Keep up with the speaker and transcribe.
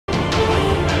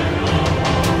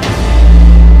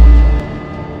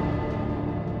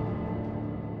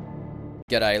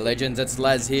G'day legends, it's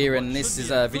Laz here, and this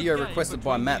is a video requested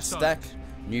by Matt Stack.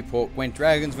 Newport Gwent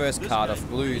Dragons versus Cardiff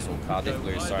Blues, or Cardiff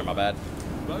Blues, sorry my bad.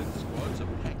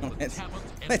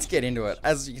 Let's get into it.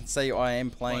 As you can see, I am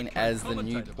playing as the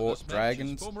Newport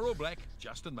Dragons.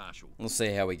 We'll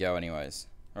see how we go anyways.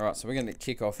 Alright, so we're going to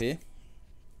kick off here.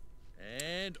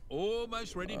 And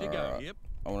almost ready to go. Yep.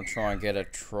 I want to try and get a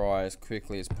try as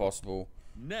quickly as possible.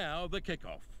 Now the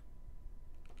kickoff.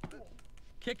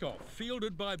 Kickoff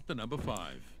fielded by the number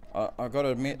 5. I got to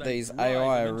admit, these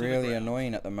AI are really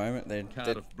annoying at the moment. They're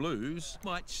Cardiff Blues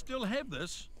might still have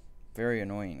this. Very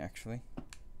annoying, actually.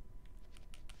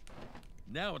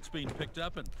 Now it's been picked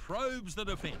up and probes the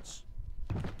defence.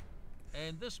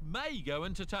 And this may go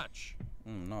into touch.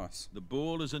 Nice. The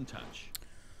ball is in touch.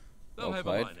 They'll Well have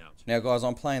played. a line out. Now guys,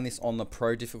 I'm playing this on the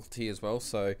pro difficulty as well,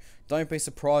 so don't be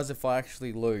surprised if I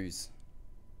actually lose.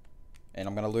 And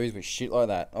I'm going to lose with shit like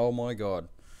that. Oh my god.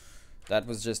 That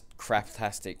was just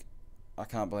craptastic. I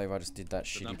can't believe I just did that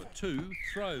shit. Number 2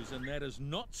 throws, and that is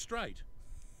not straight.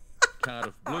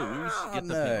 Cardiff Blues get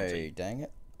the no, penalty. Dang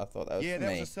it. I thought that was yeah, for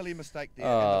that me. was a silly mistake there,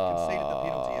 and they've conceded the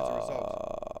penalty as a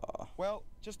result. Well,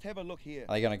 just have a look here.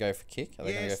 Are they going to go for kick? Are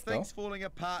they going to go for goal? Things falling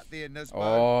apart there, Nisbo.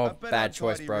 Oh, bad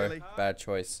choice, untidy, bro. really. Bad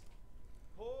choice.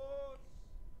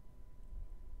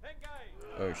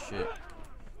 Oh, shit.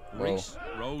 Well, Reese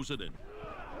rolls it in.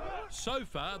 So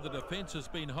far, the defence has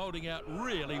been holding out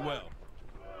really well.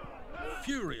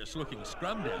 Furious looking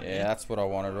scrum down yeah, there. that's what I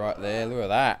wanted right there. Look at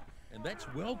that. And that's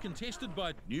well contested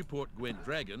by Newport Gwent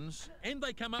Dragons, and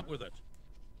they come up with it.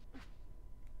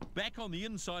 Back on the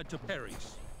inside to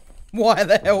Parries. Why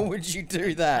the hell would you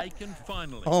do that? Taken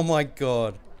finally. Oh my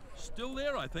god. Still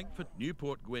there, I think, for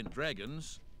Newport Gwent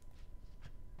Dragons.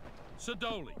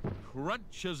 Sidoli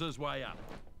crunches his way up.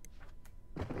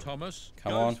 Thomas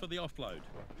Come goes on. for the offload.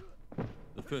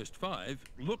 The first 5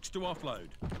 looks to offload.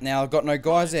 Now I've got no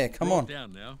guys there. Come Brought on.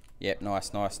 down now. Yep,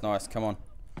 nice, nice, nice. Come on.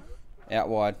 Out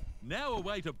wide. Now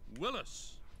away to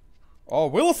Willis. Oh,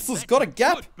 Willis has got a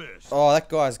gap. Oh, that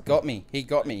guy's got me. He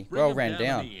got me. Bring Well him ran in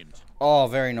down. the end. Oh,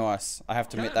 very nice. I have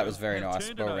to admit that was very Cardiff have nice.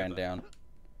 turned Well it ran over. down.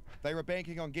 They were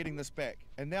banking on getting this back,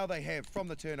 and now they have from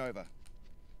the turnover.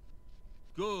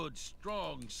 Good,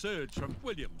 strong surge from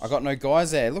Williams. I got no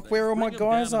guys there. Look where all my Bring 'em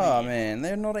guys down in the are, end. man.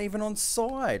 They're not even on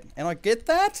side. And I get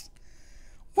that?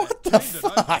 What the Turned it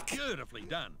over. fuck? Beautifully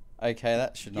done. Okay,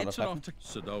 that should not Gets have it off happened.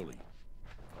 to Sidoli.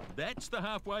 That's the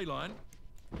halfway line.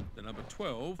 The number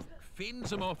 12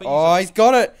 fends him off easily. Oh, he's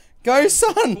got it. Go,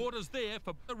 son. Quarters there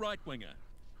for the right winger.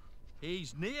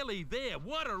 He's nearly there.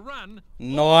 What a run.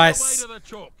 Nice. All the way to the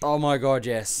chalk. Oh my god,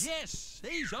 yes. Yes,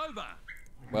 he's over.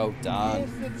 Well done. Yes,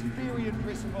 it's very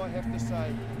impressive, I have to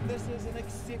say. This is an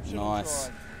exceptional Nice.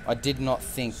 try. I did not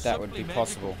think that would be Simply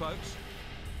magical, possible. folks.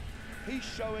 He's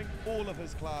showing all of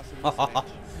his class in this match.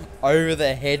 Over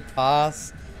the head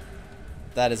pass.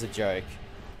 That is a joke.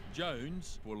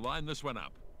 Jones will line this one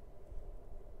up.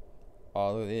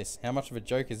 Oh, look at this. How much of a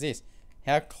joke is this?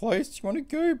 How close do you want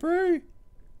to go, bro?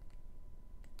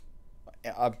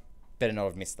 I better not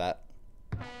have missed that.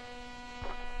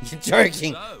 You're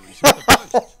joking. So, he's hit the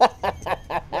post.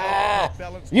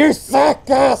 Balanced You good suck,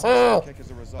 asshole! kick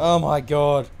as a result. Oh my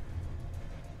god.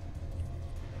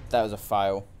 That was a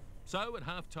fail. So at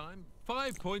half-time,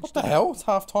 5 points What the to hell? It's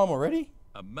half time already?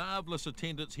 A marvellous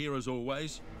attendance here as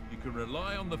always. You can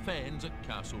rely on the fans at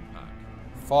Castle Park.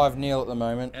 5-0 at the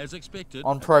moment. As expected,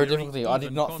 On a pro very difficulty, I did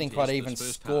even not think I'd contest even this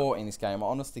first score half. in this game. I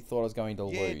honestly thought I was going to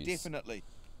Yeah, lose. definitely.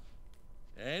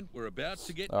 And we're about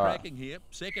to get All right. cracking here.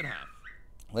 Second half.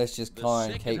 Let's just The try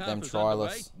and second keep half them is underway.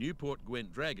 tryless. Newport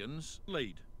Gwent Dragons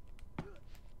lead.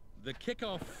 The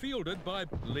kickoff fielded by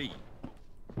Lee.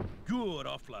 Good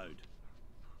offload.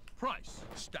 Price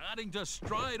starting to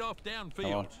stride off Come on.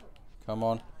 downfield. Come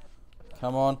on.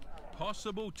 Come on.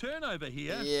 Possible turnover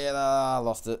here. Yeah, I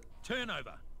lost it.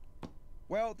 Turnover.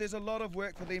 Well, there's a lot of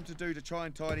work for them to do to try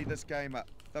and tidy this game up.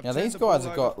 They've Now turned these the guys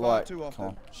ball have over got far like, too come often.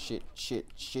 on,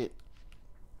 shit,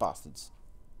 bastards.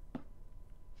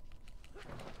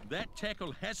 That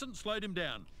tackle hasn't slowed him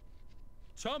down.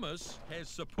 Thomas has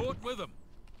support with him.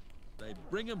 They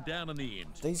bring him down in the end.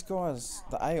 These guys,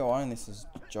 the AI in this is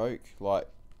a joke. Like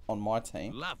on my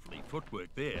team. Lovely footwork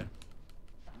there.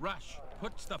 Rush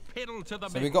puts the pedal to the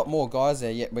So metal. we got more guys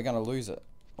there, yet we're gonna lose it,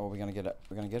 or we're gonna get it.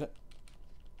 We're gonna get it.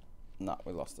 No,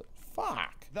 we lost it.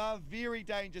 Fuck. They're very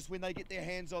dangerous when they get their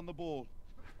hands on the ball.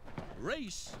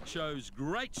 Reese shows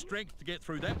great strength to get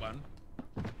through that one.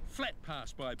 Flat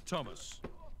pass by Thomas.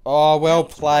 Oh, well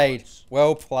played.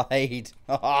 Well played.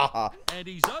 And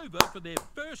he's over for their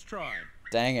first try.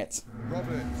 Dang it.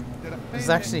 Roberts did a This is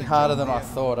actually fantastic harder job than I there,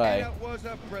 thought, eh? And it was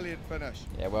a brilliant finish.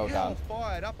 Yeah, well How done.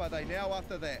 fired up are they now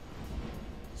after that?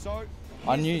 So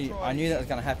I here's the knew try that was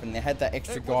going to happen. They had that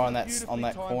extra It guy was on a that beautifully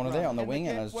timed corner there run, on the and wing,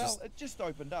 and gap, it was just. well, it just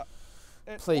opened up.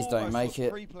 It Please don't almost make looked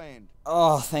it. pre-planned.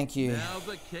 Oh, thank you. Now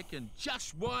the kick and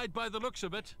just wide by the looks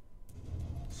of it.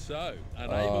 So, Oh,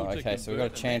 unable to okay, so we've got a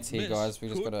convert, and chance that here, miss guys. We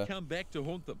just could got to come back to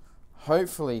haunt them.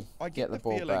 hopefully I get the the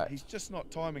ball feeling back. he's just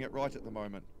not timing it right at the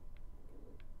moment.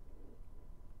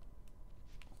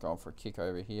 Going for a kick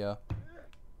over here.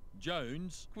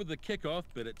 Jones with the kick-off,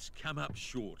 but it's come up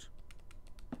short.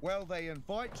 Well, they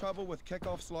invite trouble with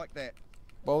kickoffs like that.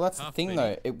 Well, that's the Half thing, Benny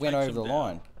though. It went takes over him the down.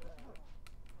 line.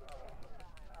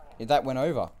 That went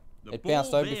over. The It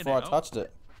bounced ball over there before I now. touched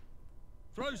it.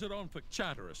 Throws it on for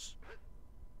Charteris.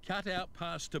 Cut out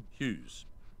pass to Hughes.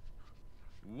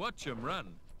 Watch him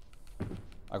run.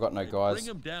 I got no They guys. Bring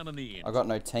him down in the end. I got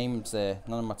no teams there.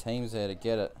 None of my teams there to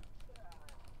get it.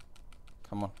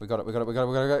 Come on, we got it.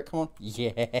 Come on. Drop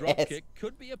Yes. kick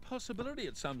could be a possibility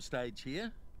at some stage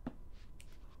here.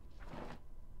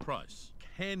 Price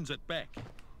hands it back.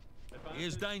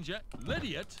 Here's danger.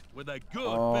 Lydiot with a good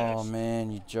Oh burst.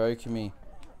 man, you're joking me.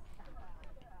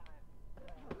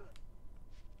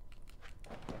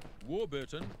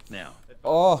 Warburton now.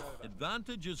 Oh,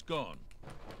 Advantage is gone.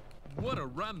 What a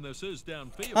run this is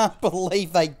downfield. can't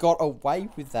believe they got away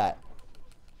with that.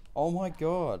 Oh my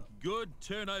god. Good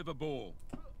turnover ball.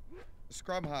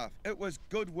 Scrum half. It was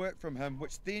good work from him,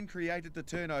 which then created the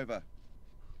turnover.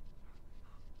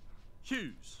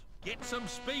 Hughes, get some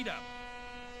speed up.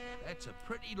 That's a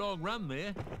pretty long run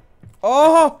there.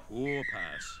 Oh, Or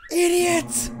pass.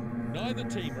 idiot. Neither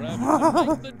team are able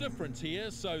to make the difference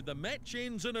here, so the match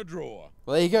ends in a draw.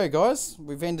 Well, there you go, guys.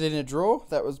 We've ended in a draw.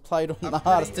 That was played on A the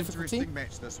hardest pretty difficulty. interesting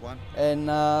match, this one. And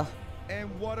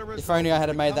And what a if result only I as had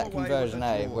we made come that away with conversion, a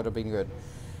eh? It draw. would have been good.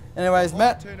 Anyways, High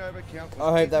Matt, turnover count was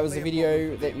I hope that was the definitely a problem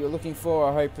video for that them. you were looking for.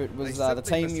 I hope it was They the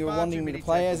simply team missed you were far wanting too me to many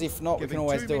play as. tackles, If not, we can giving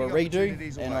always too do a many redo,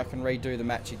 opportunities and away. I can redo the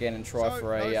match again and try So,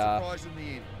 for no a surprise in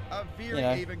the end. A very you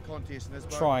know, even contest in this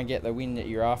one. try and get the win that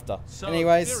you're after. So,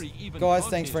 Anyways, very even guys, contest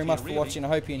thanks very here, much for really. watching. I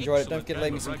hope you enjoyed it. Don't Excellent forget to leave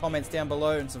game me of some rugby. comments down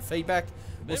below and some feedback.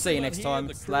 We'll see you Everyone next here, time.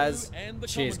 the crew Slaz. and the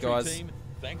Cheers, commentary guys. team,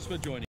 thanks for joining.